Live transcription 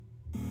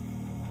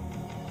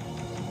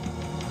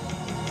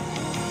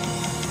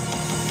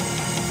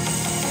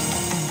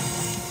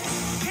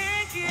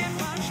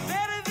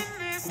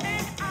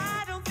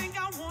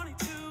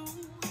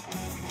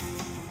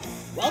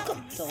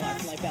the Live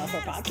from Life Alpha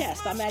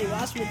podcast. I'm Maddie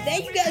Wasserman.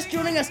 Thank you guys for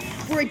joining us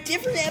for a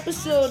different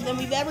episode than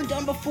we've ever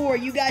done before.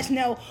 You guys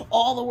know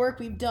all the work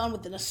we've done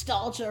with the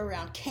nostalgia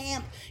around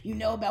camp. You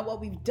know about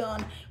what we've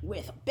done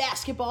with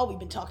basketball. We've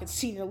been talking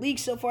senior league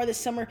so far this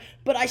summer.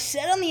 But I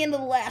said on the end of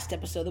the last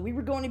episode that we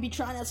were going to be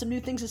trying out some new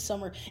things this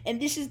summer.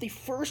 And this is the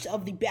first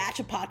of the batch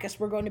of podcasts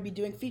we're going to be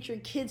doing featuring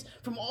kids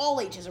from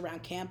all ages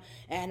around camp.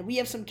 And we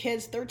have some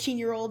kids,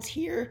 13-year-olds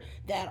here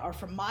that are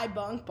from my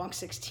bunk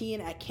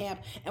 16 at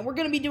camp. And we're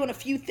going to be doing a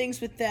few things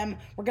with them.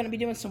 We're going to be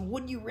doing some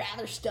would you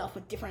rather stuff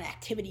with different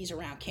activities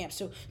around camp.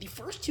 So the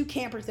first two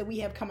campers that we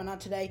have coming on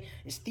today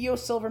is Theo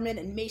Silverman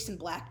and Mason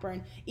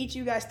Blackburn. Each of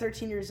you guys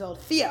 13 years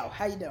old. Theo,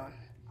 how you doing?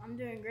 I'm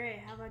doing great.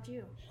 How about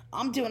you?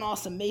 I'm doing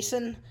awesome.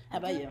 Mason, how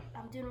about you?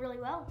 I'm doing really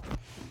well.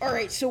 All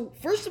right, so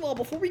first of all,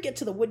 before we get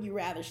to the would you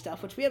rather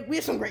stuff, which we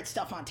have some great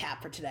stuff on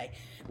tap for today,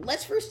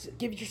 let's first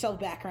give yourself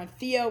background.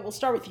 Theo, we'll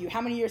start with you.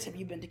 How many years have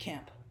you been to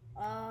camp?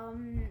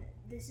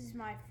 This is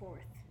my fourth.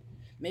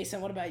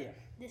 Mason, what about you?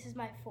 This is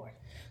my fourth.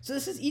 So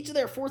this is each of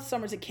their fourth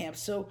summers at camp.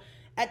 So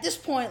at this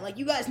point,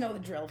 you guys know the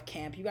drill of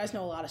camp. You guys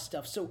know a lot of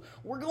stuff. So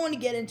we're going to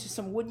get into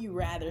some would you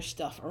rather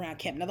stuff around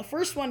camp. Now, the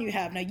first one you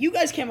have, now you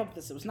guys came up with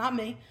this. It was not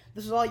me.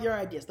 This was all your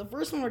ideas. The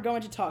first one we're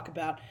going to talk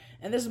about,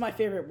 and this is my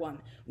favorite one.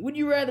 Would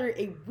you rather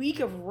a week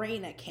of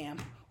rain at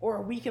camp or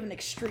a week of an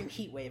extreme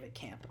heat wave at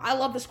camp? I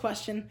love this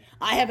question.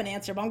 I have an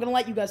answer, but I'm going to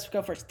let you guys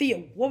go first.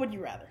 Theo, what would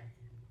you rather?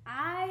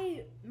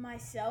 I,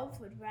 myself,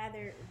 would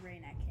rather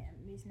rain at camp.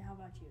 Mason, how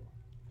about you?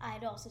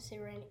 I'd also say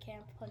rain at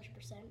camp,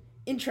 100%.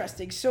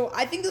 Interesting. So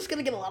I think this is going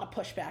to get a lot of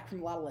pushback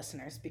from a lot of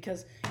listeners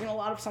because,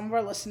 some of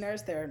our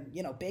listeners, they're,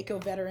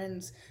 BACO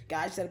veterans,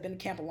 guys that have been to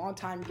camp a long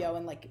time ago.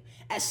 And,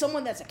 as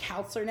someone that's a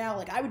counselor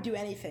now, I would do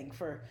anything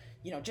for,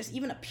 just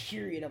even a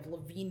period of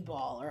Levine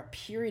ball or a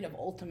period of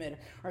ultimate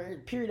or a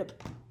period of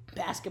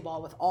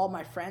basketball with all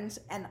my friends.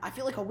 And I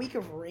feel like a week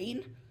of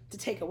rain to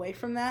take away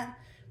from that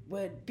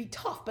would be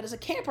tough. But as a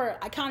camper,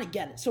 I kind of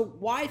get it. So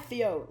why,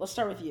 Theo, let's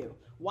start with you.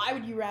 Why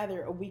would you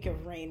rather a week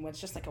of rain when it's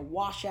just a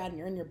washout and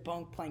you're in your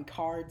bunk playing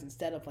cards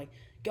instead of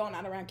going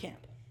out around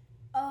camp?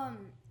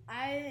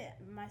 I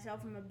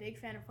myself am a big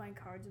fan of playing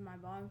cards in my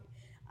bunk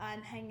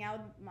and hanging out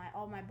with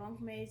all my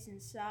bunk mates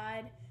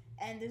inside.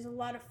 And there's a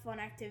lot of fun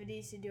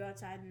activities to do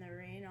outside in the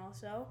rain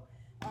also.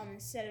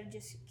 Instead of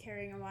just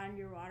carrying around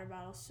your water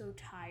bottle so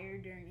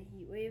tired during a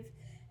heat wave.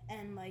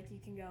 And you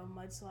can go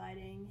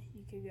mudsliding,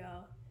 you could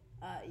go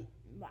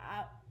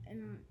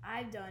and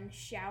I've done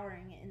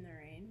showering in the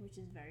rain, which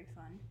is very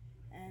fun.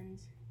 And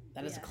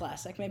that is a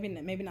classic.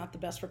 Maybe not the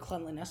best for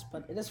cleanliness,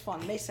 but it is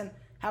fun. Mason,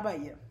 how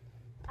about you?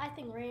 I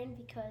think rain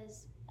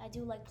because I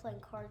do like playing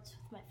cards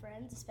with my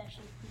friends,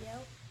 especially Theo.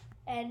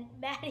 And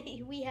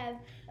Maddie, we have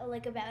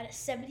about a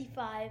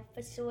 75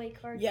 Pasoi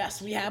card.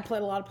 Yes, we have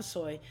played a lot of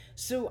Pasoi.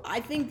 So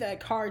I think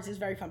that cards is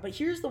very fun. But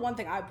here's the one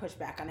thing I would push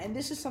back on, and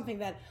this is something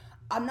that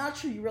I'm not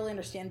sure you really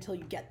understand until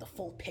you get the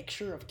full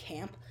picture of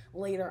camp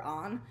later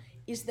on,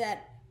 is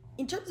that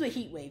in terms of a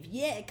heat wave,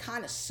 yeah, it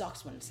kind of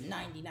sucks when it's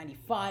 90,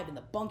 95, and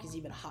the bunk is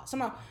even hot.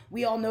 Somehow,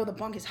 we all know the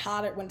bunk is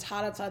hotter. When it's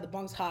hot outside, the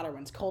bunk's hotter.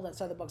 When it's cold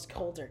outside, the bunk's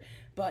colder.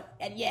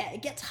 And yeah,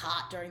 it gets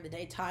hot during the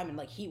daytime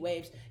and, heat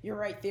waves. You're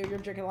right there. You're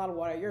drinking a lot of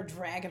water. You're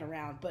dragging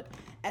around. But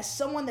as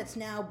someone that's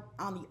now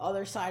on the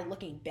other side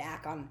looking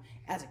back on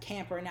as a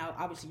camper, and now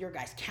obviously your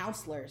guys'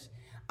 counselors,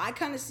 I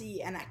kind of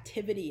see an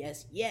activity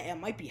as, yeah, it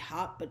might be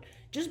hot, but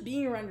just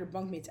being around your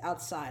bunkmates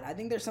outside, I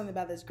think there's something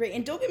about this great.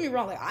 And don't get me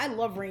wrong, I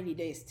love rainy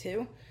days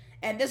too.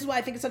 And this is why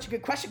I think it's such a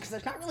good question, because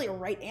there's not really a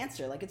right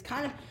answer. It's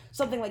kind of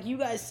something like you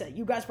guys said.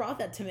 You guys brought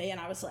that to me, and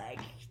I was like,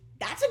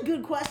 that's a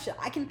good question.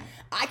 I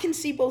can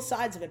see both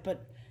sides of it,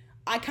 but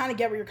I kind of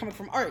get where you're coming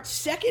from. All right,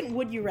 second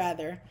would you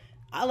rather.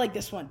 I like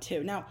this one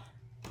too. Now,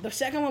 the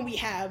second one we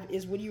have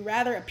is would you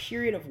rather a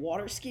period of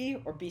water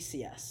ski or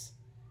BCS?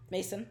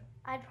 Mason?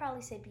 I'd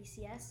probably say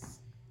BCS.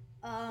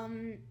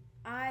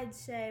 I'd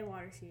say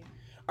water skiing.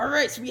 All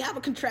right, so we have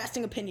a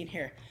contrasting opinion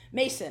here.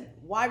 Mason,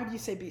 why would you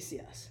say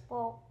BCS?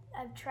 Well,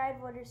 I've tried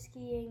water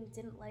skiing,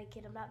 didn't like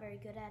it. I'm not very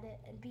good at it.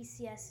 And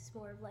BCS is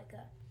more of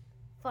a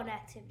fun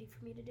activity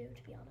for me to do,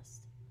 to be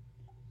honest.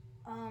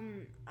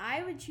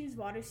 I would choose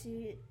water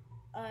ski.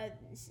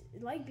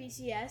 Like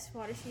BCS,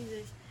 water ski,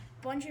 there's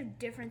a bunch of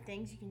different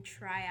things you can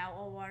try out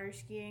while water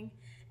skiing.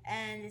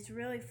 And it's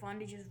really fun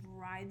to just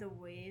ride the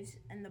waves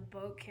and the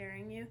boat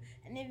carrying you.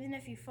 And even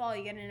if you fall,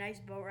 you get a nice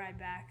boat ride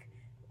back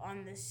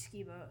on this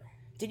ski boat.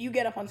 Did you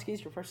get up on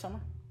skis your first summer?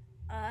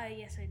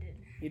 Yes, I did.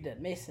 You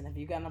did. Mason, have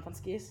you gotten up on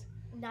skis?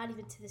 Not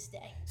even to this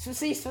day.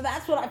 So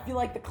that's what I feel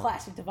like the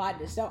classic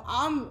divide is. Now,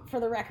 I'm, for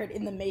the record,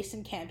 in the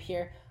Mason camp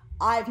here.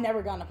 I've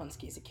never gone up on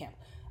skis at camp.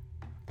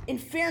 In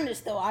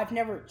fairness, though, I've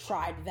never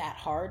tried that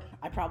hard.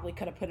 I probably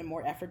could have put in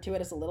more effort to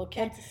it as a little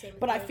kid.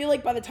 But I feel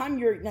like by the time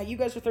you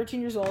guys are 13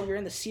 years old, you're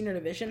in the senior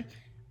division.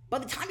 By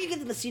the time you get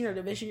to the senior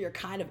division, you're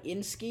kind of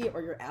in ski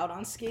or you're out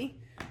on ski.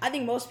 I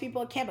think most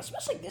people at camp,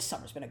 especially this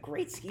summer, it's been a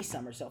great ski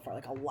summer so far.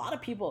 A lot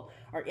of people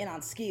are in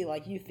on ski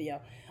like you,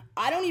 Theo.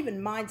 I don't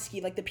even mind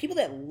ski. Like, the people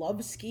that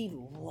love ski.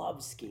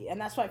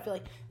 And that's why I feel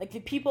like the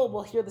people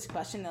will hear this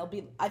question,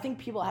 I think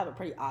people have a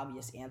pretty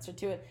obvious answer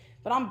to it.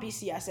 but I'm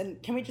BCS.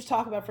 And can we just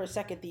talk about for a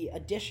second the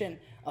addition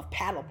of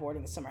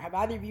paddleboarding this summer? Have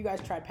either of you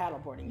guys tried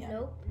paddleboarding yet?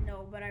 Nope.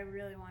 No, but I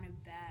really want to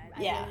bad.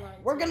 Yeah, really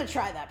wanted we're to. going to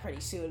try that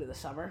pretty soon in the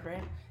summer,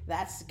 right?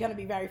 That's going to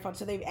be very fun.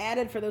 So they've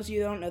added, for those of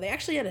you who don't know, they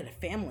actually added a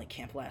family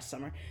camp last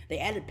summer. They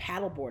added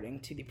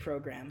paddleboarding to the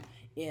program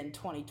in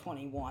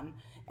 2021,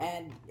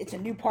 and it's a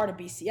new part of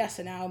BCS,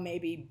 and now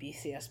maybe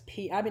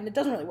BCSP. I mean, it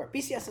doesn't really work.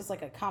 BCS is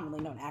like a commonly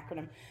known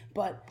acronym,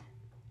 but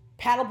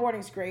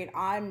paddleboarding's great.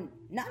 I'm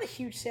not a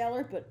huge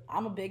sailor, but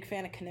I'm a big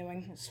fan of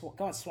canoeing,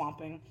 going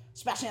swamping,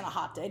 especially on a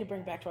hot day, to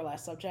bring back to our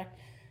last subject.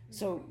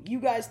 So you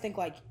guys think,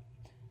 like,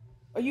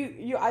 are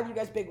you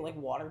guys big, like,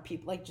 water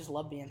people, like, just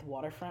love being at the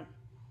waterfront?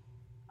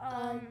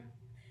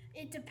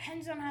 It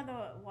depends on how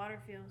the water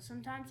feels.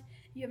 Sometimes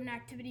you have an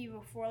activity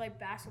before, like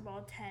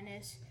basketball,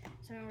 tennis,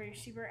 something where you're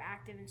super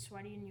active and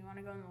sweaty and you want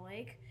to go in the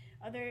lake.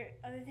 Other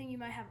thing, you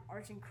might have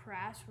arts and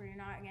crafts where you're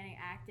not getting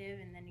active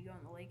and then you go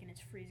in the lake and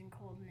it's freezing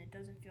cold and it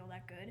doesn't feel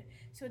that good.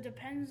 So it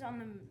depends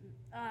on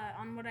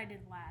on what I did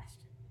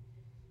last.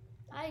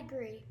 I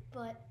agree,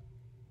 but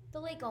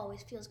the lake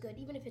always feels good,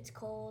 even if it's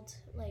cold.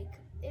 Like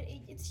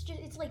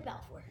it's Lake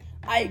Balfour.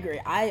 I agree.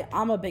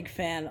 I'm a big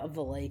fan of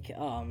the lake,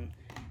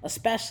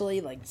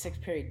 especially like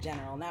sixth period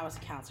general. Now as a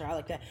counselor, I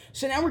like that.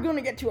 So now we're going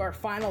to get to our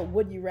final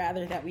would you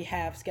rather that we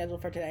have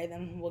scheduled for today.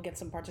 Then we'll get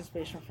some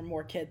participation from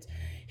more kids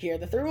here.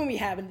 The third one we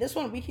have, and this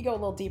one we could go a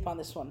little deep on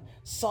this one: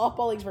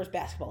 softball leagues versus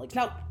basketball leagues.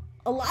 Now,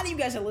 a lot of you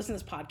guys that listen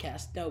to this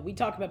podcast know we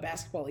talk about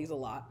basketball leagues a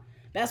lot.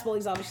 Basketball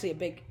leagues obviously a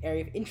big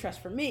area of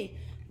interest for me.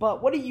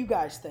 But what do you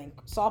guys think?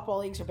 Softball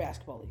leagues or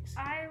basketball leagues?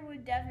 I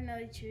would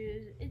definitely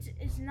choose.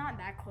 It's not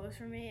that close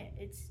for me.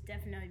 It's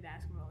definitely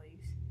basketball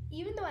leagues.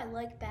 Even though I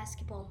like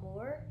basketball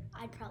more,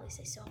 I'd probably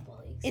say softball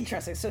leagues.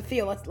 Interesting. So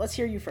Theo, let's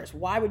hear you first.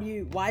 Why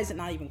is it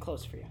not even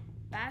close for you?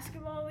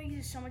 Basketball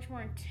leagues is so much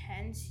more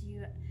intense.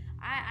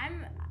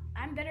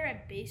 I'm better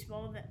at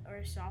baseball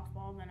or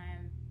softball than I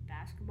am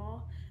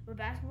basketball. But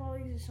basketball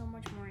leagues is so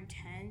much more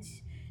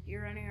intense.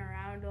 You're running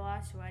around a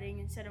lot, sweating,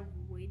 instead of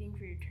waiting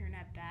for your turn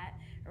at bat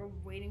or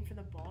waiting for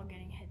the ball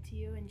getting hit to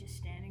you and just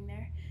standing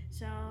there.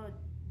 So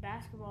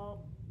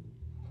basketball,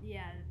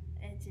 yeah,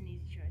 it's an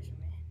easy choice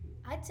for me.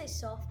 I'd say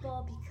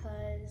softball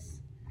because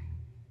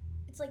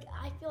it's like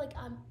I feel like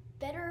I'm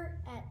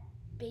better at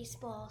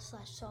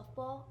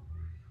baseball/softball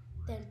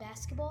than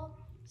basketball.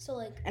 So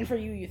like. And for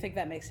you think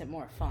that makes it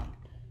more fun,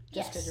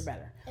 just because Yes. you're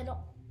better.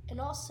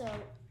 And also,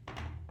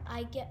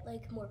 I get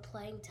like more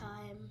playing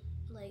time.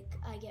 Like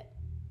I get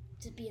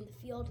to be in the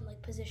field and like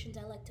positions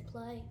I like to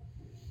play.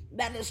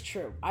 That is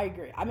true. I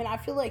agree. I mean, I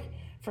feel like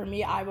for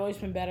me, I've always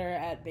been better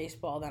at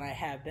baseball than I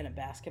have been at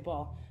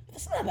basketball. But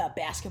it's not about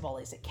basketball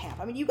leagues at camp.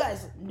 I mean, you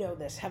guys know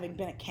this, having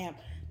been at camp.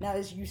 Now,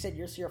 as you said,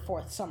 your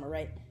fourth summer,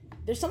 right?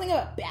 There's something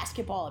about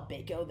basketball at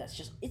Baco that's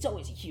just, it's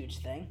always a huge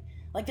thing.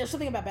 Like, there's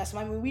something about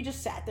basketball. I mean, we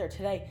just sat there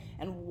today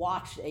and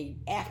watched a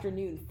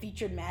afternoon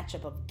featured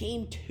matchup of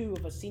Game 2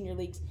 of a senior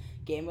leagues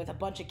game with a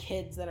bunch of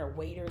kids that are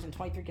waiters and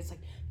 23 kids.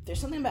 Like, there's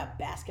something about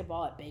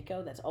basketball at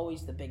Baco that's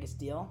always the biggest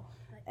deal.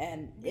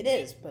 And it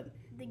is, but...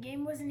 The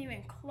game wasn't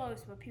even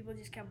close, but people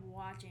just kept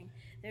watching.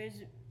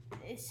 There's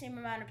the same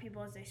amount of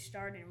people as they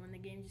started when the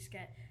game just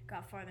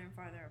got farther and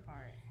farther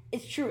apart.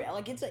 It's true.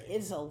 Like,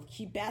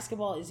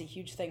 basketball is a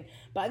huge thing.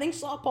 But I think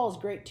softball is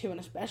great, too. And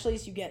especially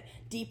as you get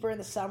deeper in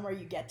the summer,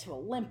 you get to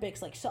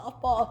Olympics. Like,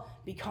 softball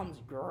becomes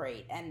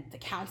great. And the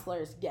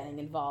counselors getting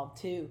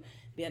involved, too,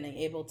 being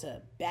able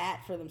to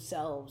bat for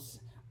themselves.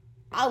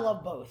 I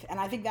love both. And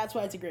I think that's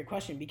why it's a great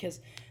question. Because,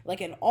 like,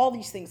 in all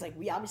these things, like,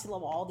 we obviously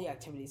love all the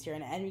activities here.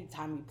 And any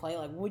time we play,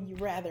 like, would you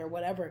rather,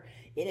 whatever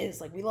it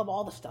is, like, we love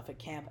all the stuff at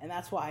camp. And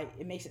that's why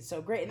it makes it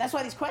so great. And that's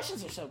why these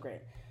questions are so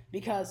great.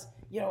 Because,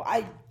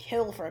 I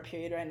kill for a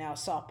period right now of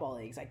softball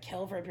leagues. I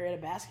kill for a period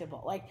of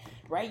basketball. Like,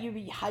 right, you'd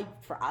be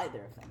hyped for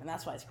either of them, and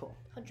that's why it's cool.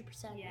 100%.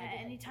 Yeah,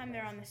 anytime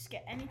they're on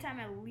anytime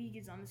a league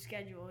is on the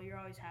schedule, you're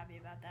always happy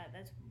about that.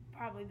 That's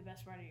probably the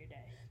best part of your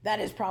day. That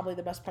is probably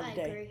the best part of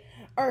the day. I agree.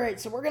 All right,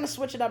 so we're going to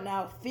switch it up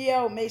now.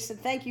 Theo, Mason,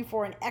 thank you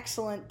for an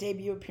excellent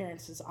debut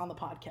appearances on the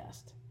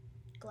podcast.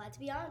 Glad to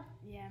be on.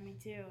 Yeah, me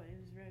too. It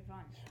was really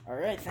fun. All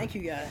right, thank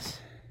you guys.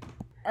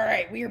 All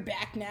right, we are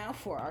back now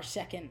for our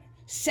second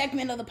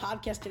segment of the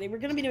podcast today. We're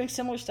going to be doing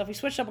similar stuff. We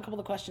switched up a couple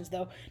of questions,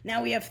 though.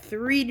 Now we have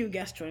 3 new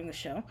guests joining the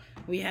show.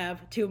 We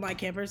have 2 of my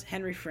campers,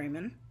 Henry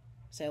Freeman.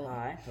 Say hello.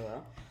 Hi,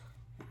 hello.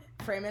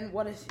 Freeman,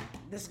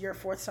 this is your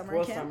 4th summer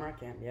Fourth at camp? summer at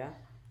camp, yeah.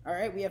 All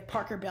right, we have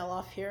Parker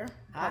Beloff here.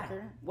 Hi.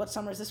 Parker, what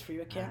summer is this for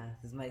you at camp?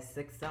 This is my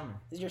 6th summer.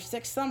 This is your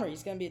 6th summer.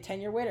 He's going to be a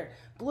 10-year waiter.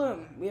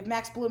 Bloom, we have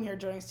Max Bloom here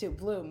joining us too.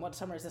 Bloom, what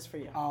summer is this for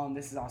you?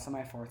 This is also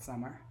my 4th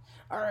summer.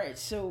 All right,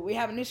 so we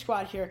have a new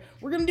squad here.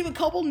 We're going to do a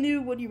couple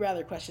new Would You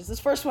Rather questions. This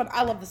first one,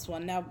 I love this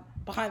one. Now,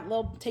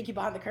 take you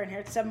behind the curtain here.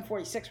 It's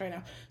 7:46 right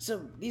now.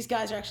 So these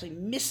guys are actually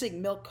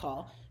missing milk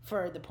call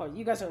for the pod.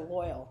 You guys are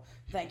loyal.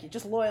 Thank you.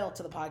 Just loyal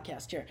to the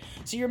podcast here.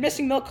 So you're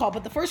missing milk call,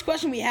 but the first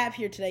question we have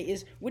here today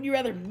is, would you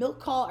rather milk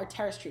call or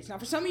terrace treats? Now,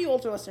 for some of you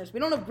older listeners, we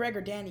don't have Greg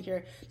or Danny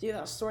here to give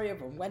a story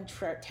of when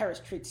terrace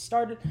treats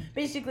started.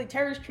 Basically,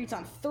 terrace treats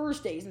on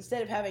Thursdays,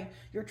 instead of having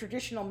your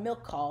traditional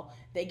milk call,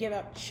 they give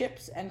out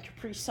chips and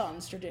Capri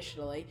Suns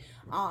traditionally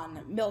on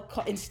milk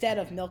call, instead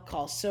of milk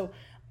calls. So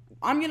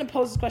I'm going to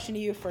pose this question to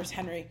you first,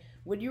 Henry.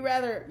 Would you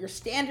rather your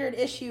standard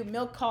issue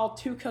milk call,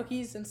 2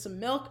 cookies and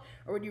some milk,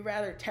 or would you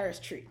rather terrace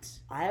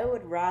treats? I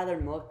would rather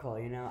milk call,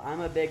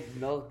 I'm a big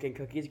milk and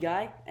cookies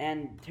guy,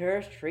 and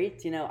terrace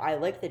treats, I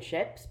like the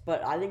chips,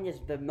 but I think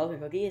just the milk and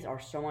cookies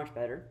are so much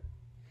better.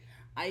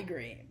 I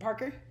agree.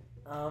 Parker?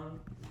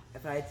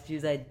 If I had to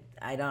choose,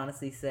 I'd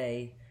honestly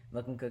say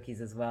milk and cookies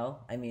as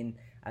well. I mean,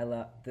 I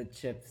love the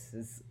chips.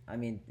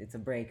 It's a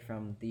break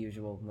from the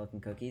usual milk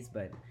and cookies,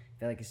 but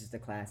I feel like it's just a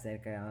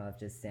classic. I love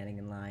just standing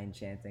in line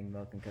chanting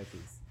milk and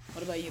cookies.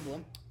 What about you,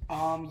 Bloom?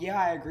 Yeah,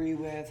 I agree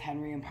with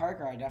Henry and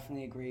Parker. I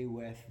definitely agree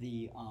with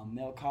the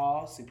milk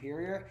call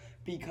superior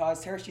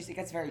because terrace treats, it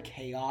gets very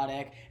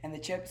chaotic, and the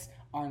chips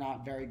are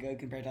not very good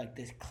compared to like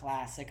this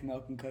classic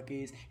milk and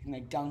cookies. You can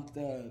like dunk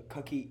the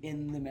cookie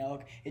in the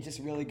milk. It's just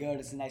really good.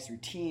 It's a nice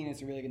routine.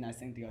 It's a really good nice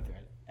thing to go through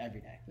every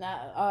day.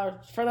 Now,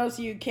 for those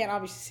of you who can't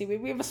obviously see,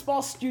 we have a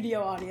small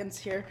studio audience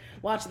here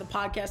watching the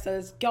podcast that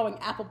is going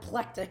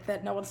apoplectic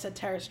that no one said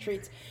terrace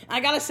treats. And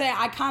I gotta say,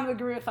 I kind of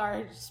agree with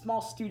our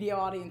small studio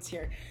audience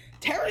here.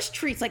 Terrace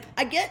treats,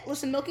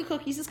 listen, milk and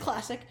cookies is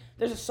classic.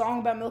 There's a song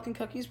about milk and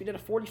cookies. We did a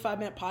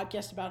 45-minute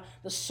podcast about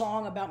the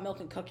song about milk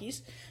and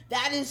cookies.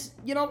 That is,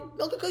 milk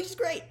and cookies is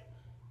great.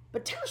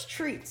 But terrace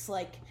treats,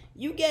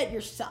 you get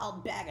your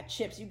solid bag of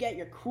chips, you get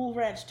your Cool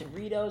Ranch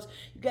Doritos,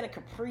 you get a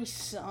Capri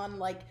Sun,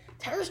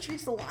 terrace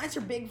treats, the lines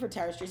are big for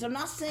terrace treats. I'm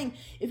not saying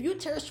if you had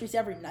terrace treats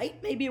every night,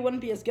 maybe it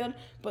wouldn't be as good,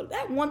 but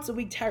that once a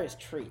week terrace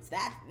treats,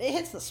 it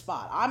hits the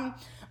spot.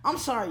 I'm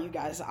sorry, you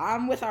guys.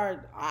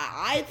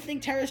 I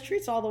think terrace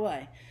treats all the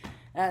way,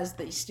 as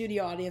the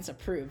studio audience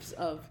approves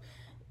of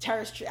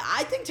terrace treats.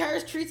 I think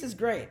terrace treats is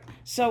great.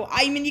 So,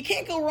 you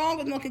can't go wrong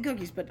with milk and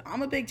cookies, but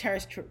I'm a big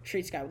terrace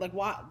treats guy.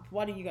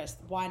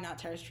 Why not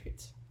terrace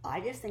treats? I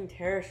just think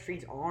terrace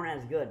treats aren't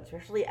as good,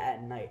 especially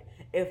at night.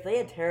 If they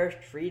had terrace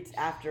treats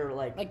after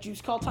like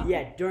juice call time?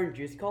 Yeah, during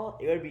juice call,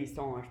 it would be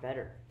so much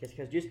better. Just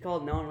because juice call,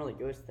 no one really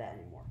goes to that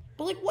anymore.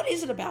 But what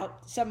is it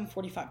about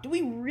 7:45? Do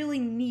we really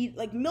need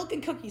milk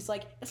and cookies?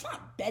 It's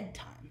not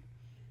bedtime.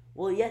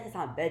 Well, yes, it's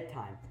not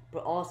bedtime,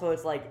 but also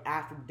it's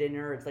after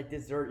dinner. It's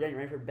dessert, getting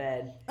ready for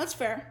bed. That's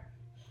fair.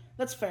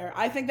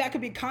 I think that could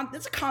be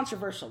that's a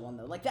controversial one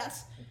though.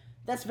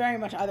 That's very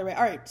much either way.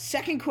 All right,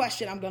 second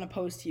question I'm going to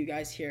pose to you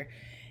guys here.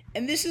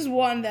 And this is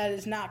one that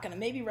is not going to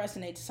maybe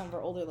resonate to some of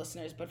our older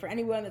listeners, but for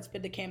anyone that's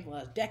been to camp the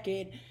last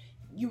decade,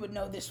 you would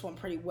know this one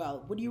pretty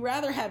well. Would you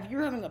rather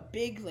you're having a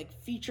big,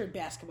 featured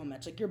basketball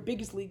match, your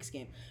biggest leagues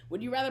game.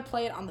 Would you rather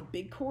play it on the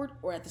big court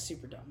or at the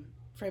Superdome?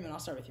 Freeman, I'll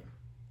start with you.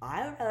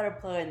 I would rather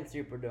play in the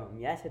Superdome.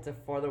 Yes, it's a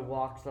farther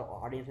walk, so the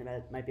audience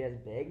might be as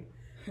big,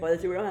 but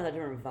the Superdome has a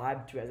different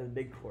vibe to it as a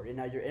big court.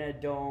 You're in a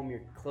dome,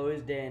 you're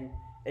closed in.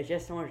 It's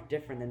just so much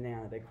different than being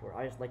on the big court.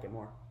 I just like it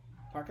more.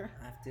 Parker?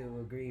 I have to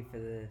agree for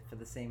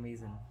the same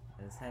reason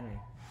as Henry.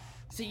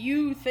 So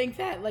you think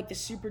that the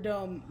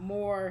Superdome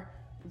more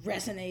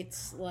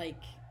resonates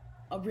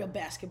a real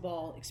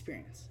basketball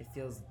experience? It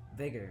feels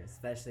bigger,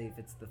 especially if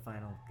it's the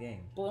final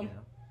game. Bloom?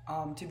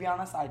 To be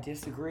honest, I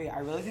disagree. I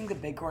really think the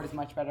big court is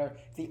much better.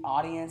 The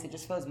audience, it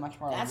just feels much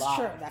more alive. That's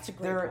true. That's a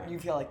great point. You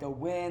feel the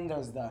wind,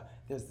 there's the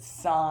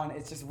sun.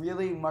 It's just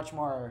really much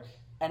more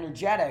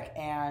energetic,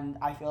 and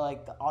I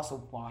feel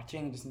also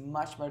watching just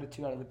much better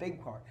too out of the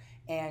big court.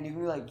 And you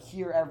can really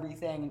hear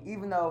everything. And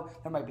even though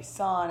there might be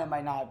sun, it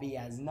might not be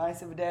as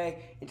nice of a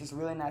day. It's just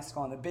really nice to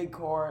go on the big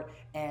court,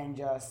 and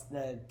just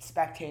the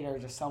spectator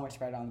is just so much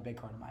better on the big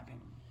court, in my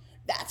opinion.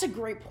 That's a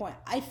great point.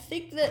 I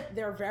think that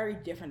they're very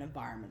different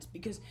environments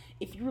because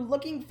if you're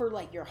looking for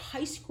your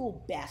high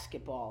school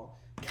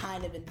basketball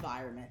kind of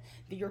environment,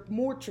 your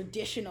more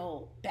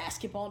traditional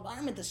basketball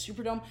environment, the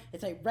Superdome,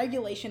 it's a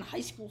regulation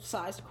high school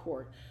sized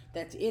court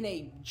that's in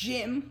a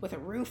gym with a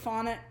roof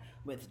on it,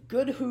 with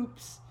good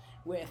hoops,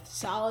 with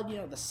solid,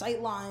 the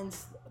sight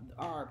lines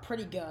are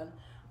pretty good.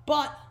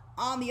 But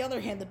on the other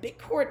hand, the big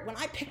court, when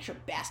I picture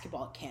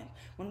basketball at camp,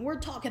 when we're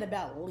talking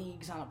about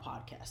leagues on a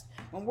podcast,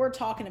 when we're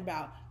talking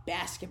about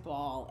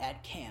basketball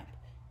at camp,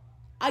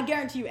 I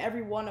guarantee you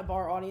every one of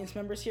our audience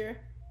members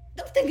here,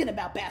 they're thinking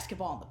about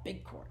basketball on the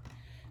big court.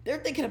 They're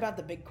thinking about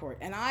the big court,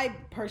 and I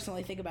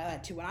personally think about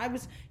that too. When I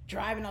was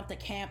driving up to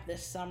camp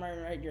this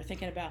summer, right, you're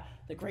thinking about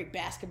the great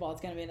basketball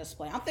that's going to be in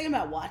display. I'm thinking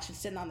about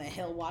sitting on the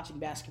hill watching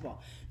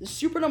basketball. The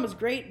Superdome is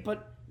great,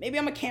 but maybe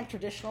I'm a camp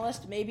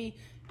traditionalist. Maybe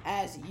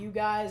as you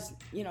guys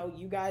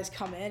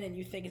come in and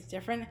you think it's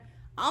different.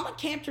 I'm a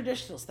camp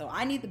traditionalist, though.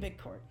 I need the big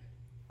court.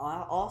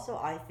 Also,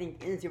 I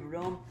think in the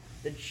Superdome,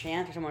 the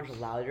chants are so much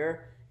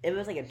louder. If it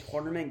was a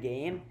tournament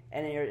game,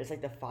 and it's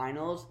the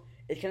finals,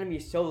 it's going to be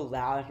so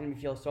loud, it's going to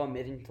feel so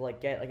amazing to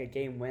get a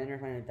game win or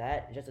something like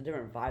that. It's just a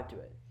different vibe to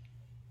it.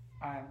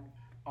 I'm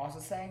also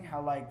saying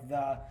how like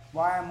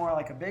why I'm more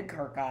like a Big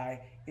Court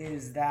guy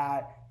is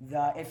that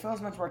it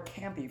feels much more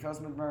campy. It feels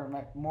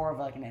much more of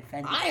like an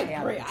authentic. I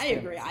agree.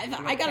 Experience.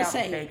 I gotta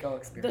say, Waco the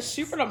experience.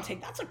 Superdome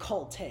take, that's a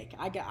cold take.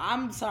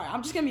 I'm sorry.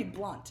 I'm just gonna be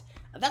blunt.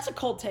 That's a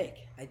cold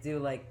take. I do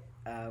like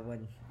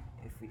when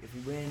if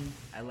we win.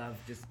 I love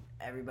just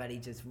everybody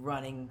just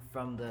running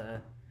from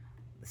the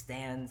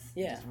stands,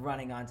 Yeah. just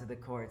running onto the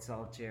courts,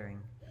 all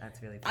cheering.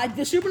 That's really fun.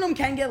 The Superdome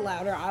can get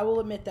louder. I will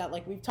admit that.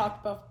 Like we've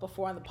talked about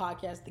before on the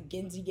podcast, the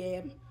Ginzy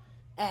game,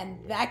 and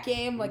that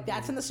game, like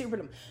that's in the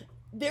Superdome.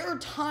 There are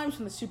times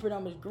when the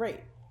Superdome is great,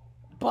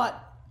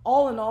 but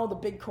all in all, the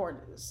Big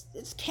Court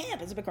it's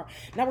camp. It's a Big Court.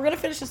 Now we're gonna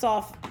finish this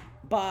off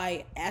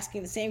by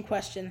asking the same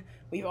question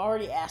we've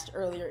already asked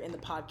earlier in the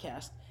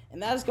podcast.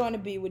 And that is going to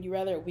be, would you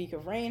rather a week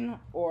of rain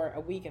or a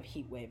week of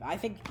heat wave? I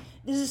think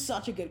this is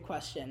such a good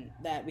question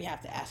that we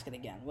have to ask it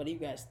again. What do you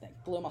guys think?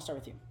 Bloom, I'll start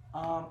with you.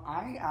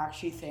 I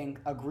actually think,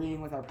 agreeing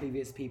with our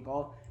previous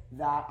people,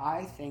 that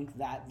I think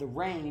that the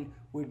rain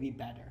would be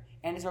better.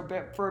 And it's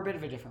for a bit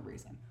of a different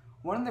reason.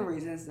 One of the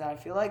reasons that I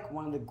feel like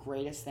one of the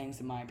greatest things,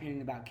 in my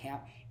opinion, about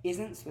camp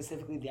isn't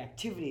specifically the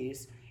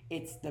activities,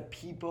 it's the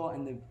people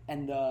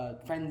and the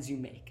friends you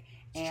make.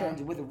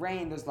 And with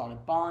rain, there's a lot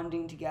of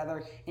bonding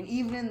together. And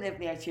even if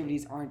the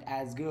activities aren't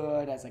as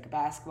good as like a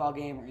basketball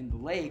game or in the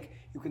lake,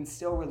 you can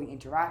still really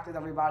interact with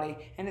everybody.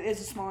 And it is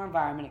a smaller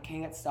environment. It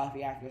can get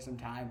stuffy after some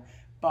time.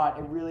 But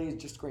it really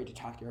is just great to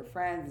talk to your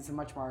friends. It's a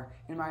much more,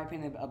 in my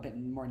opinion, a bit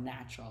more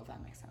natural, if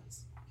that makes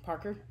sense.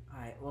 Parker?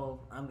 All right,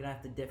 well, I'm going to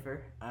have to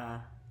differ.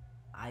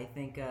 I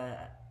think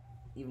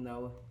even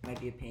though it might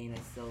be a pain, I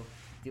still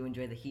do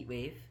enjoy the heat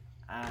wave.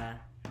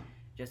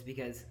 Just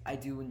because I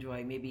do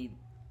enjoy maybe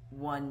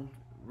one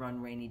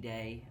run rainy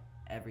day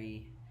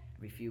every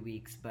few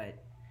weeks, but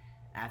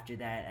after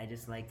that I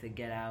just like to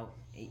get out.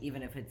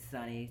 Even if it's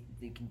sunny,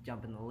 you can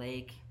jump in the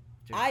lake.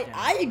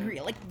 I agree.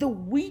 Like the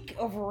week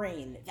of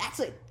rain, that's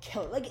a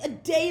killer. Like a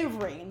day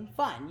of rain,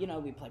 fine. You know,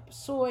 we play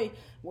Pasoy,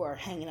 we're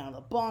hanging out on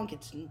the bunk,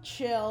 it's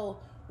chill,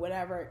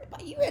 whatever.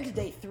 But you get to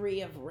day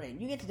 3 of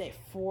rain, you get to day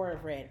 4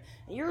 of rain,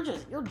 and you're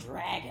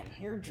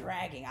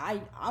dragging.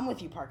 I'm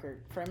with you, Parker.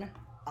 Freeman?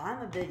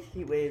 I'm a big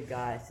heat wave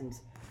guy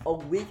since a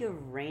week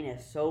of rain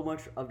is so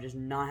much of just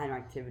not having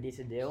activities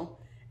to do.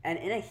 And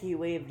in a heat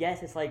wave,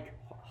 yes, it's like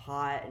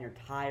hot and you're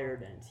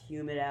tired and it's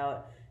humid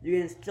out. You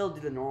can still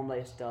do the normal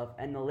day stuff,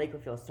 and the lake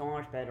will feel so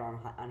much better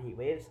on heat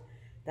waves.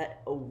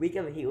 That a week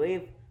of a heat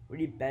wave would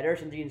be better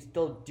since you can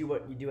still do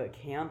what you do at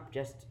camp,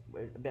 just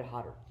a bit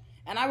hotter.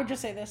 And I would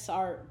just say this,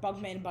 our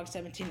bunkmate in Bunk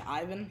 17,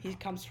 Ivan, he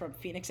comes from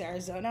Phoenix,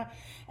 Arizona,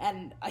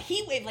 and a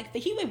heat wave, like the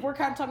heat wave we're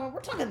kind of talking about,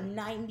 we're talking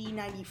 90,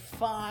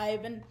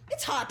 95, and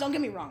it's hot, don't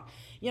get me wrong.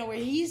 You know, where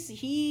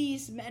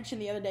he's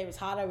mentioned the other day it was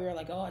hot, we were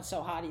like, oh, it's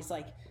so hot. He's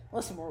like,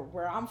 listen,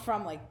 where I'm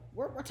from, like,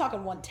 we're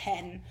talking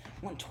 110,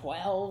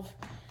 112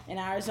 in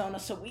Arizona,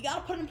 so we got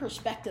to put in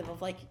perspective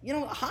of, like, you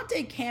know, a hot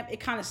day camp, it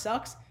kind of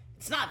sucks.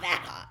 It's not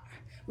that hot.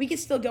 We could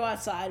still go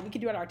outside. We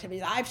could do our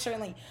activities.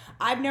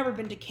 I've never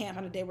been to camp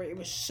on a day where it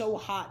was so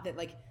hot that,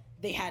 like,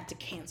 they had to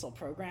cancel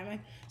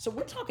programming. So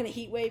we're talking a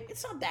heat wave.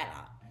 It's not that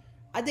hot.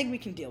 I think we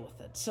can deal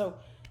with it. So,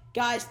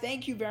 guys,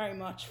 thank you very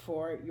much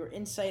for your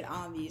insight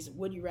on these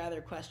Would You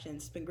Rather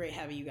questions. It's been great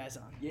having you guys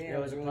on. Yeah, it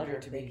was a really pleasure.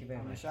 great to Thank be you very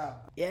on the much. show.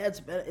 Yeah,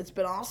 it's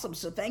been awesome.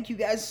 So thank you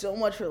guys so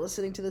much for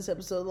listening to this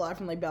episode of the Live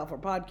from Lake Balfour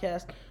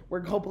podcast.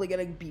 We're hopefully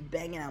going to be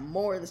banging out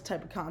more of this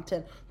type of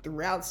content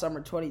throughout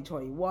summer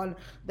 2021.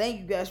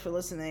 Thank you guys for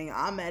listening.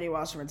 I'm Maddie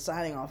Wasserman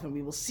signing off, and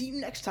we will see you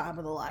next time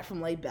on the Live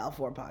from Lake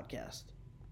Balfour podcast.